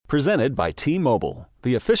Presented by T-Mobile,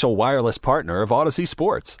 the official wireless partner of Odyssey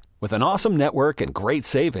Sports. With an awesome network and great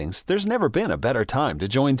savings, there's never been a better time to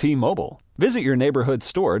join T-Mobile. Visit your neighborhood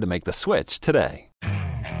store to make the switch today.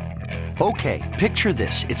 Okay, picture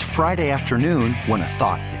this. It's Friday afternoon when a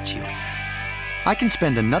thought hits you. I can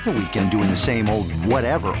spend another weekend doing the same old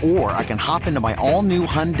whatever, or I can hop into my all-new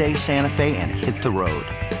Hyundai Santa Fe and hit the road.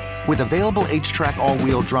 With available H-Track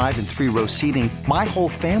all-wheel drive and 3-row seating, my whole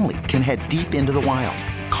family can head deep into the wild.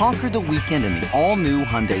 Conquer the weekend in the all-new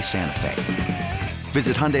Hyundai Santa Fe.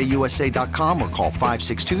 Visit HyundaiUSA.com or call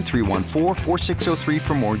 562-314-4603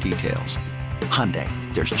 for more details. Hyundai,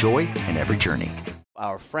 there's joy in every journey.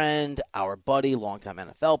 Our friend, our buddy, longtime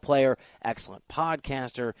NFL player, excellent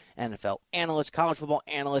podcaster, NFL analyst, college football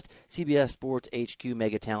analyst, CBS Sports HQ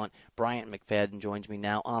mega talent, Bryant McFadden joins me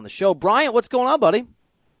now on the show. Bryant, what's going on, buddy?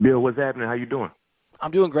 Bill, what's happening? How you doing? I'm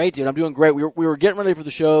doing great, dude. I'm doing great. We were getting ready for the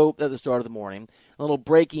show at the start of the morning. A little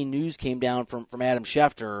breaking news came down from Adam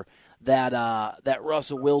Schefter that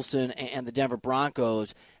Russell Wilson and the Denver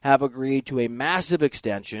Broncos have agreed to a massive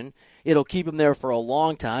extension. It'll keep him there for a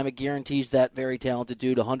long time. It guarantees that very talented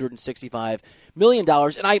dude $165 million.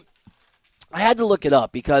 And I had to look it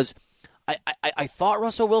up because I thought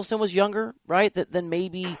Russell Wilson was younger, right, than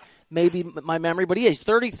maybe my memory. But he's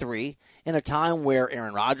 33 in a time where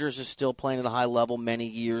Aaron Rodgers is still playing at a high level many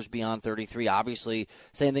years beyond 33. Obviously,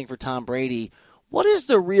 same thing for Tom Brady. What is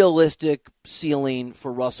the realistic ceiling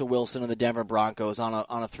for Russell Wilson and the Denver Broncos on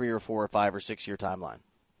a 3 or 4 or 5 or 6 year timeline?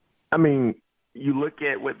 I mean, you look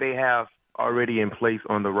at what they have already in place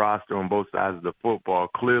on the roster on both sides of the football.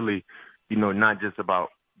 Clearly, not just about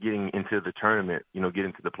getting into the tournament,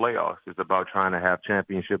 getting to the playoffs. It's about trying to have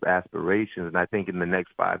championship aspirations. And I think in the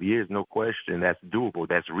next 5 years, no question, that's doable,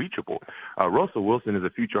 that's reachable. Russell Wilson is a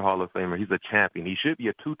future Hall of Famer. He's a champion. He should be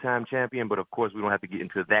a 2-time champion, but of course we don't have to get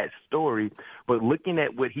into that story. But looking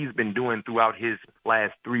at what he's been doing throughout his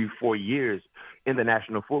last 3-4 years in the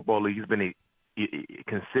National Football League, he's been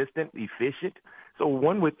consistent, efficient. So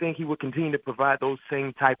one would think he would continue to provide those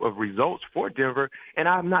same type of results for Denver, and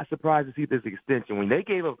I'm not surprised to see this extension. When they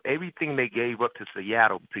gave up everything they gave up to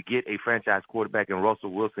Seattle to get a franchise quarterback in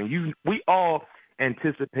Russell Wilson, we all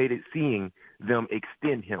anticipated seeing them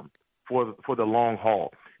extend him for the long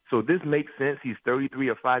haul. So this makes sense. He's 33,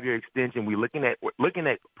 a 5-year extension. We're looking at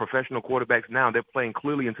professional quarterbacks now. They're playing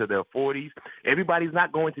clearly into their 40s. Everybody's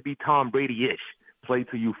not going to be Tom Brady-ish. Play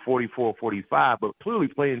to you 44, 45, but clearly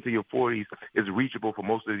playing into your 40s is reachable for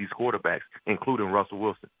most of these quarterbacks, including Russell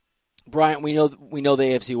Wilson. Bryant, we know the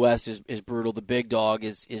AFC West is brutal. The big dog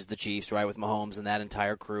is the Chiefs, right, with Mahomes and that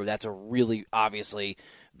entire crew. That's a really, obviously,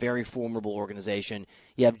 very formidable organization.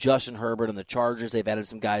 You have Justin Herbert and the Chargers. They've added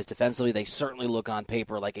some guys defensively. They certainly look on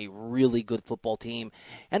paper like a really good football team.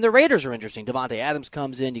 And the Raiders are interesting. Devontae Adams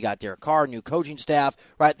comes in. You got Derek Carr, new coaching staff,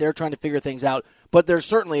 right? They're trying to figure things out. But there's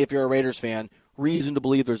certainly, if you're a Raiders fan, reason to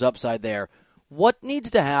believe there's upside there. What needs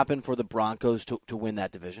to happen for the Broncos to win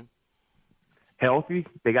that division? Healthy.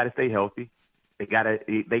 They got to stay healthy. They got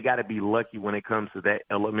to be lucky when it comes to that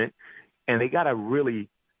element, and they got to really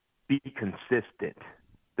be consistent.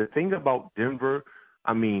 The thing about Denver,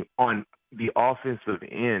 I mean, on the offensive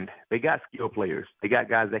end, they got skill players. They got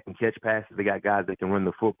guys that can catch passes. They got guys that can run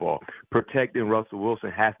the football. Protecting Russell Wilson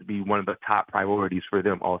has to be one of the top priorities for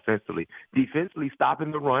them offensively. Defensively,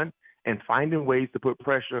 stopping the run and finding ways to put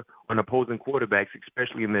pressure on opposing quarterbacks,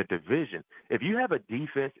 especially in their division. If you have a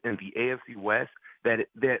defense in the AFC West that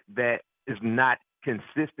is not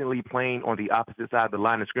consistently playing on the opposite side of the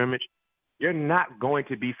line of scrimmage, you're not going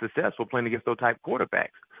to be successful playing against those type of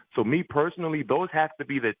quarterbacks. So me personally, those have to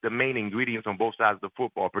be the main ingredients on both sides of the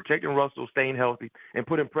football, protecting Russell, staying healthy, and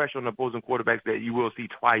putting pressure on opposing quarterbacks that you will see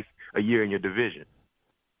twice a year in your division.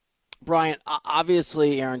 Bryant,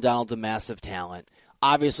 obviously Aaron Donald's a massive talent.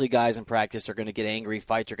 Obviously, guys in practice are going to get angry.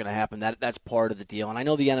 Fights are going to happen. That's part of the deal. And I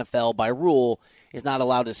know the NFL, by rule, is not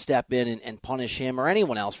allowed to step in and punish him or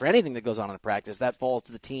anyone else for anything that goes on in practice. That falls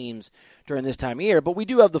to the teams during this time of year. But we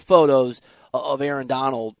do have the photos of Aaron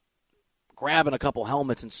Donald grabbing a couple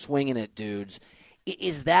helmets and swinging at dudes.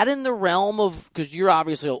 Is that in the realm of – because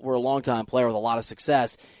we're a longtime player with a lot of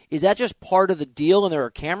success. Is that just part of the deal and there are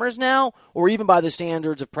cameras now? Or even by the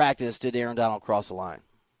standards of practice, did Aaron Donald cross the line?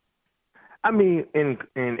 I mean,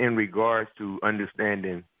 in regards to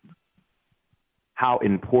understanding how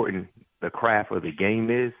important the craft of the game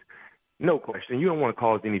is, no question. You don't want to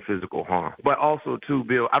cause any physical harm. But also, too,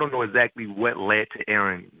 Bill, I don't know exactly what led to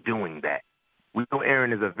Aaron doing that. We know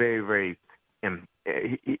Aaron is a very, very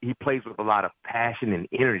he plays with a lot of passion and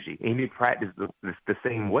energy, and he practices the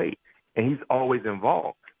same way, and he's always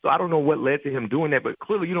involved. So I don't know what led to him doing that, but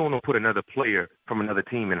clearly you don't want to put another player from another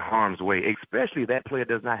team in harm's way, especially if that player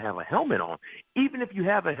does not have a helmet on. Even if you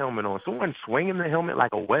have a helmet on, someone swinging the helmet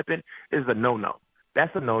like a weapon is a no-no.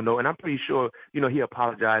 That's a no-no, and I'm pretty sure, he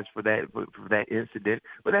apologized for that incident,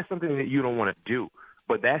 but that's something that you don't want to do.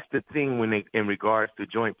 But that's the thing in regards to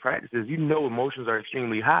joint practices. Emotions are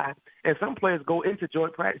extremely high, and some players go into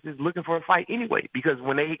joint practices looking for a fight anyway, because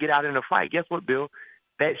when they get out in a fight, guess what, Bill?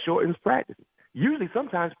 That shortens practice. Usually,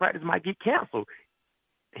 sometimes practice might get canceled.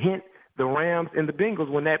 Hint, the Rams and the Bengals,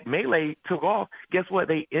 when that melee took off, guess what?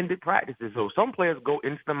 They ended practices. So some players go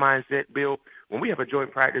into the mindset, Bill, when we have a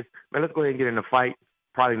joint practice, man, let's go ahead and get in a fight.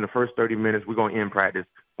 Probably in the first 30 minutes, we're going to end practice,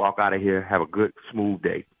 walk out of here, have a good, smooth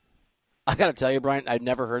day. I got to tell you, Brian, I've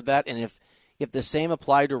never heard that. And if the same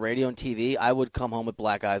applied to radio and TV, I would come home with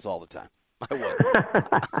black eyes all the time. I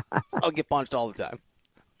would. I'll get punched all the time.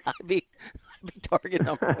 I'd be target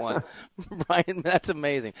number one. Brian, that's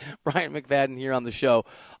amazing. Brian McFadden here on the show.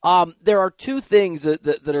 There are two things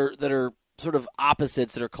that are sort of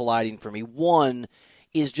opposites that are colliding for me. One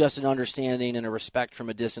is just an understanding and a respect from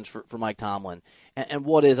a distance for Mike Tomlin. And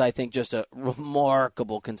what is, I think, just a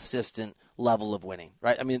remarkable, consistent level of winning,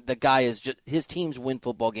 right? I mean, the guy is just, his teams win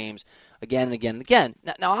football games again and again and again.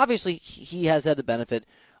 Now, obviously, he has had the benefit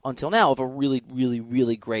until now of a really, really,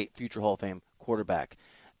 really great future Hall of Fame quarterback.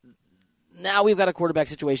 Now we've got a quarterback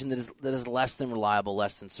situation that is less than reliable,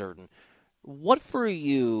 less than certain. What for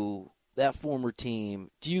you, that former team,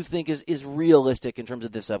 do you think is realistic in terms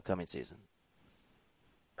of this upcoming season?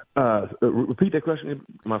 Repeat that question.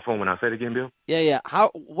 My phone went out. Say it again, Bill. Yeah.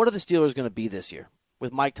 What are the Steelers going to be this year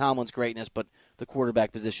with Mike Tomlin's greatness, but the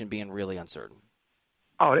quarterback position being really uncertain?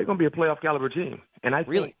 Oh, they're going to be a playoff caliber team. And I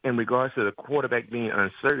think in regards to the quarterback being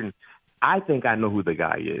uncertain, I think I know who the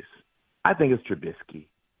guy is. I think it's Trubisky.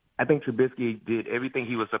 I think Trubisky did everything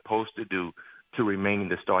he was supposed to do to remain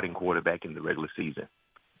the starting quarterback in the regular season.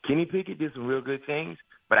 Kenny Pickett did some real good things,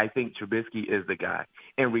 but I think Trubisky is the guy.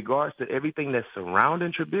 In regards to everything that's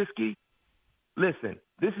surrounding Trubisky, listen,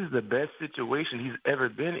 this is the best situation he's ever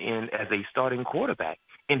been in as a starting quarterback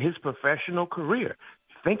in his professional career.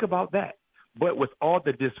 Think about that. But with all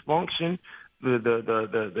the dysfunction,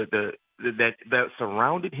 that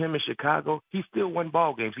surrounded him in Chicago, he still won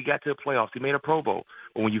ball games. He got to the playoffs. He made a Pro Bowl.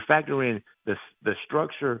 But when you factor in the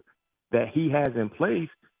structure that he has in place,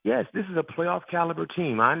 yes, this is a playoff caliber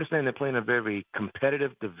team. I understand they're playing a very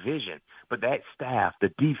competitive division, but that staff, the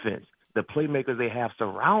defense, the playmakers they have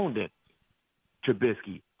surrounding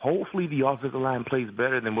Trubisky, hopefully the offensive line plays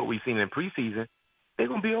better than what we've seen in preseason. They're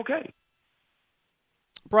going to be okay.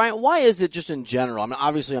 Brian, why is it just in general? I mean,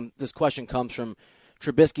 obviously this question comes from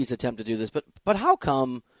Trubisky's attempt to do this, but how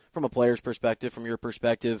come, from a player's perspective, from your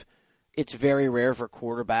perspective, it's very rare for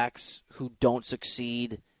quarterbacks who don't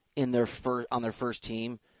succeed in on their first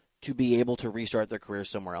team to be able to restart their career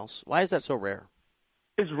somewhere else? Why is that so rare?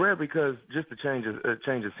 It's rare because just a change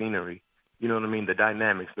of scenery. You know what I mean? The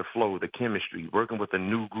dynamics, the flow, the chemistry, working with a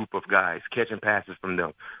new group of guys, catching passes from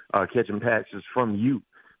them, catching passes from you.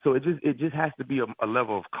 So it just has to be a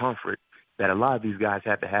level of comfort that a lot of these guys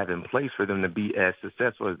have to have in place for them to be as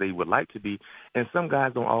successful as they would like to be, and some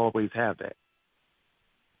guys don't always have that.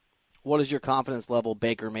 What is your confidence level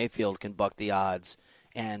Baker Mayfield can buck the odds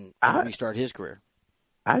and restart his career?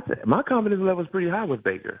 My confidence level is pretty high with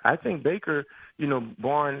Baker. I think Baker,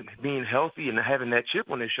 barring being healthy and having that chip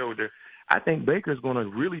on his shoulder, I think Baker's going to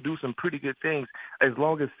really do some pretty good things as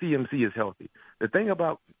long as CMC is healthy. The thing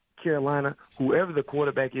about Carolina, whoever the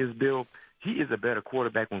quarterback is, Bill, he is a better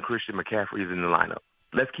quarterback when Christian McCaffrey is in the lineup.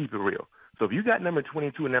 Let's keep it real. So if you got number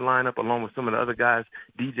 22 in that lineup along with some of the other guys,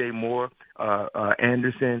 DJ Moore,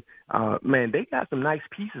 Anderson, man, they got some nice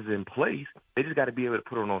pieces in place. They just got to be able to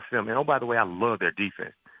put it on film. And, oh, by the way, I love their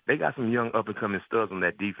defense. They got some young up-and-coming studs on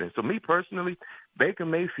that defense. So me personally, Baker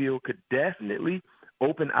Mayfield could definitely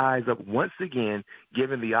open eyes up once again,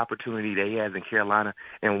 given the opportunity that he has in Carolina.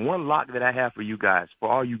 And one lock that I have for you guys,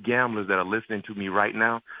 for all you gamblers that are listening to me right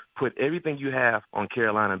now, put everything you have on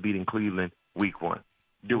Carolina beating Cleveland week 1.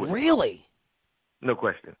 Do it. Really? No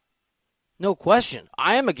question. No question.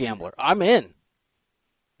 I am a gambler. I'm in.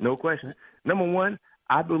 No question. Number one,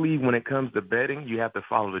 I believe when it comes to betting, you have to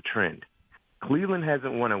follow the trend. Cleveland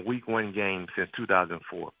hasn't won a week 1 game since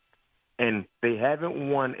 2004. And they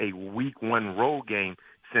haven't won a week 1 road game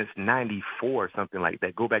since 94 or something like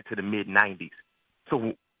that. Go back to the mid-90s.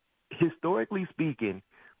 So historically speaking,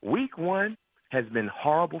 week 1 has been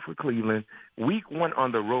horrible for Cleveland. Week 1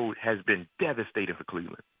 on the road has been devastating for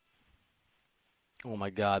Cleveland. Oh,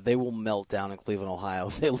 my God. They will melt down in Cleveland, Ohio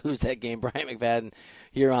if they lose that game. Brian McFadden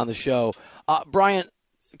here on the show. Brian,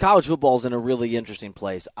 college football is in a really interesting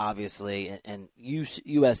place, obviously, and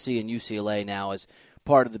USC and UCLA now as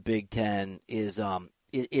part of the Big Ten is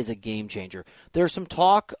a game changer. There's some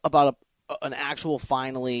talk about an actual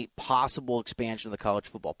finally possible expansion of the college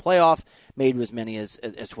football playoff, maybe as many as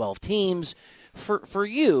 12 teams. For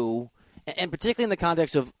you, and particularly in the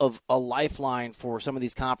context of a lifeline for some of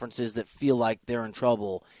these conferences that feel like they're in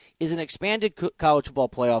trouble, is an expanded college football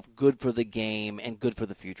playoff good for the game and good for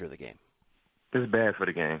the future of the game? It's bad for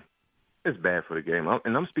the game. It's bad for the game.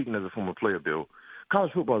 And I'm speaking as a former player, Bill.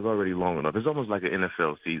 College football is already long enough. It's almost like an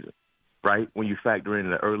NFL season, right? When you factor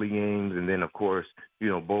in the early games and then, of course,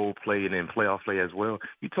 bowl play and then playoff play as well.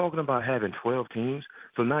 You're talking about having 12 teams.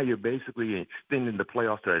 So now you're basically extending the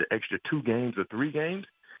playoffs to an extra 2 games or 3 games.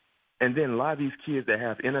 And then a lot of these kids that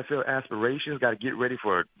have NFL aspirations got to get ready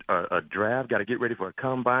for a draft, got to get ready for a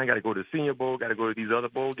combine, got to go to the Senior Bowl, got to go to these other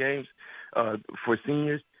bowl games for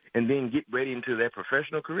seniors, and then get ready into their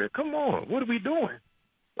professional career. Come on, what are we doing?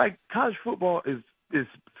 Like, college football is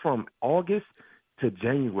from August to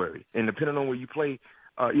January, and depending on where you play,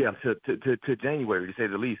 to January, to say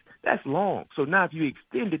the least. That's long. So now if you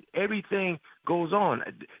extend it, everything goes on.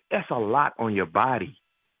 That's a lot on your body.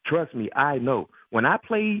 Trust me, I know. When I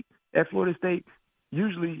played at Florida State,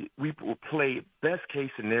 usually we will play best case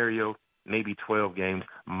scenario, maybe 12 games,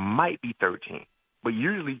 might be 13. But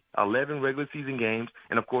usually 11 regular season games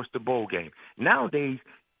and, of course, the bowl game. Nowadays,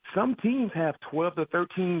 some teams have 12 to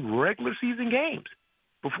 13 regular season games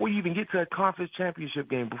before you even get to a conference championship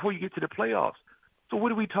game, before you get to the playoffs. So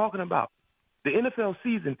what are we talking about? The NFL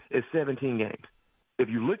season is 17 games. If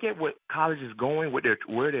you look at what college is going, where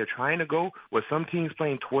they're trying to go, with some teams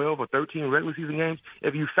playing 12 or 13 regular season games,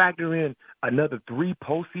 if you factor in another 3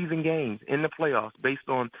 postseason games in the playoffs based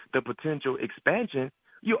on the potential expansion,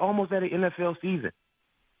 you're almost at an NFL season.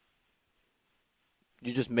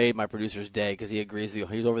 You just made my producer's day because he agrees with you.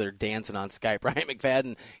 He's over there dancing on Skype. Bryant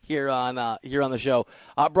McFadden here on the show.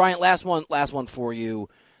 Bryant, last one for you.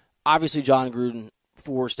 Obviously, Jon Gruden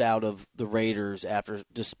forced out of the Raiders after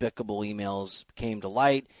despicable emails came to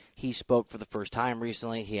light. He spoke for the first time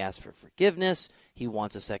recently. He asked for forgiveness. He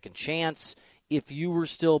wants a second chance. If you were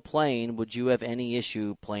still playing, would you have any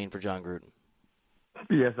issue playing for Jon Gruden?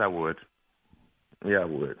 Yes, I would. Yeah, I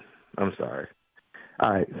would. I'm sorry.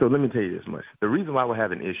 All right, so let me tell you this much. The reason why I would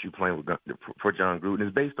have an issue playing for Jon Gruden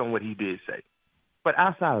is based on what he did say. But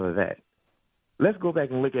outside of that, let's go back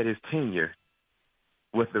and look at his tenure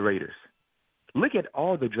with the Raiders. Look at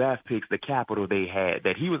all the draft picks, the capital they had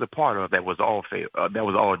that he was a part of that was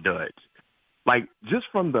all duds. Like, just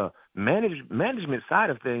from the management side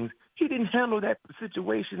of things, he didn't handle that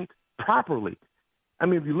situation properly. I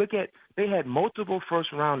mean, if you look at, they had multiple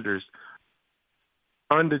first-rounders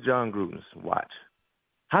under Jon Gruden's watch.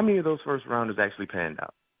 How many of those first-rounders actually panned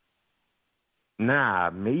out? Nah,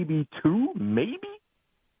 maybe 2, maybe?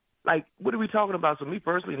 Like, what are we talking about? So me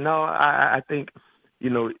personally, no, I think –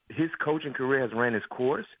 his coaching career has ran its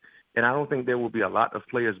course, and I don't think there will be a lot of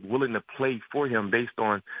players willing to play for him based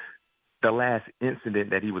on the last incident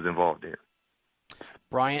that he was involved in.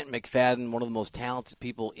 Bryant McFadden, one of the most talented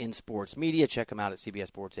people in sports media. Check him out at CBS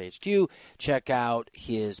Sports HQ. Check out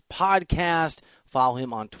his podcast. Follow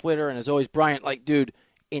him on Twitter. And as always, Bryant, dude,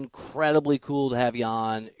 incredibly cool to have you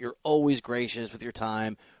on. You're always gracious with your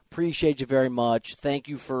time. Appreciate you very much. Thanks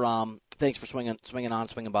for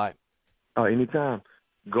swinging by. Oh, anytime.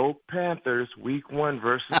 Go Panthers, Week 1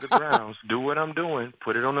 versus the Browns. Do what I'm doing.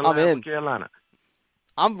 Put it on the line with Carolina.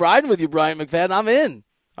 I'm riding with you, Bryant McFadden. I'm in.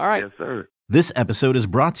 All right. Yes, sir. This episode is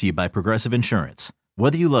brought to you by Progressive Insurance.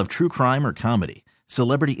 Whether you love true crime or comedy,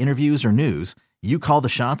 celebrity interviews or news, you call the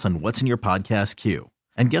shots on what's in your podcast queue.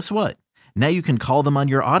 And guess what? Now you can call them on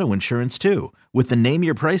your auto insurance too with the Name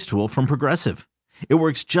Your Price tool from Progressive. It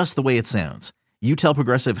works just the way it sounds. You tell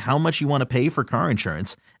Progressive how much you want to pay for car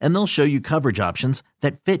insurance, and they'll show you coverage options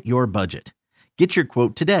that fit your budget. Get your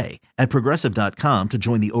quote today at Progressive.com to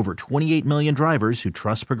join the over 28 million drivers who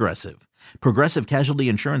trust Progressive. Progressive Casualty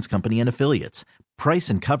Insurance Company and Affiliates. Price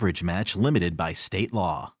and coverage match limited by state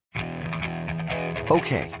law.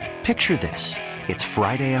 Okay, picture this. It's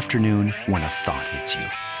Friday afternoon when a thought hits you.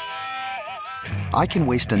 I can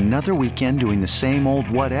waste another weekend doing the same old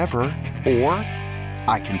whatever, or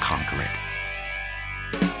I can conquer it.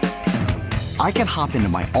 I can hop into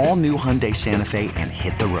my all-new Hyundai Santa Fe and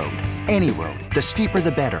hit the road. Any road. The steeper,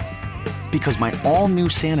 the better. Because my all-new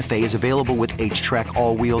Santa Fe is available with H-Track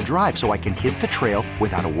all-wheel drive, so I can hit the trail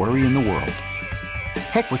without a worry in the world.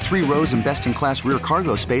 Heck, with 3 rows and best-in-class rear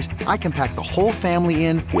cargo space, I can pack the whole family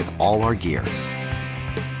in with all our gear.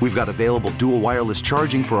 We've got available dual wireless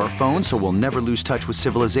charging for our phones, so we'll never lose touch with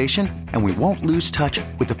civilization, and we won't lose touch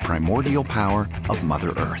with the primordial power of Mother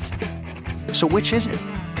Earth. So which is it?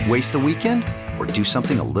 Waste the weekend or do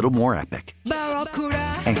something a little more epic?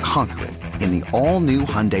 And conquer it in the all-new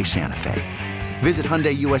Hyundai Santa Fe. Visit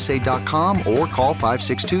HyundaiUSA.com or call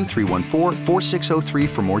 562-314-4603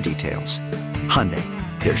 for more details. Hyundai,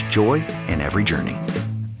 there's joy in every journey.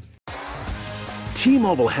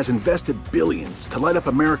 T-Mobile has invested billions to light up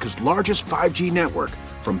America's largest 5G network,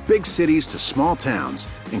 from big cities to small towns,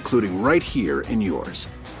 including right here in yours.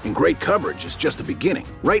 And great coverage is just the beginning.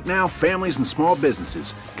 Right now, families and small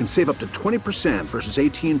businesses can save up to 20% versus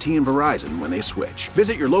AT&T and Verizon when they switch.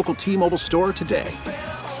 Visit your local T-Mobile store today.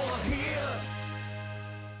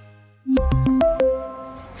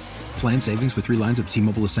 Plan savings with 3 lines of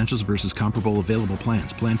T-Mobile Essentials versus comparable available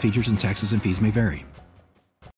plans. Plan features and taxes and fees may vary.